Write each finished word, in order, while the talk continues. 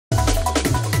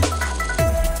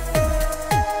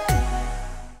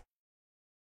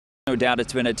No doubt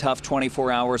it's been a tough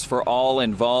 24 hours for all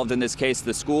involved in this case.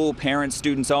 The school, parents,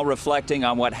 students all reflecting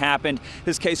on what happened.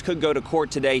 This case could go to court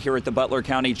today here at the Butler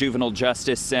County Juvenile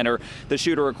Justice Center. The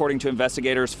shooter, according to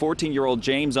investigators, 14-year-old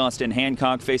James Austin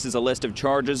Hancock, faces a list of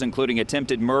charges, including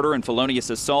attempted murder and felonious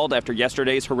assault after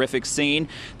yesterday's horrific scene.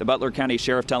 The Butler County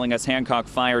Sheriff telling us Hancock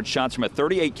fired shots from a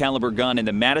 .38 caliber gun in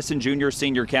the Madison Junior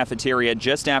Senior Cafeteria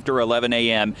just after 11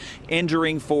 a.m.,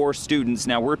 injuring 4 students.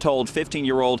 Now, we're told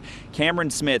 15-year-old Cameron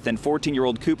Smith and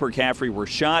 14-year-old Cooper Caffrey were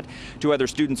shot. 2 other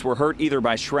students were hurt either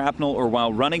by shrapnel or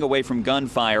while running away from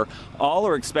gunfire. All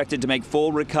are expected to make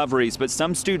full recoveries, but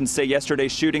some students say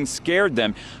yesterday's shooting scared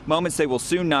them, moments they will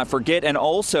soon not forget, and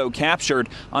also captured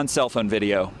on cell phone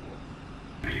video.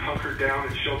 He hunkered down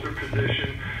in shelter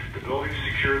position. The building's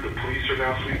secure. The police are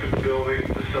now sweeping the building.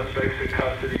 The suspects in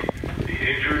custody.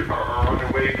 The injured are on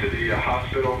their way to the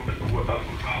hospital.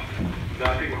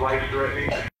 Nothing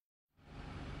life-threatening.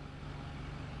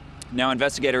 Now,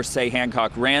 investigators say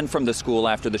Hancock ran from the school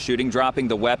after the shooting, dropping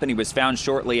the weapon. He was found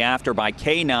shortly after by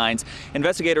canines.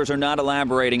 Investigators are not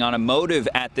elaborating on a motive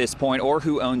at this point or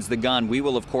who owns the gun. We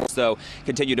will, of course, though,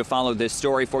 continue to follow this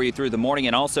story for you through the morning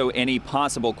and also any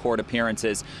possible court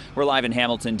appearances. We're live in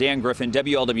Hamilton. Dan Griffin,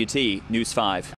 WLWT News 5.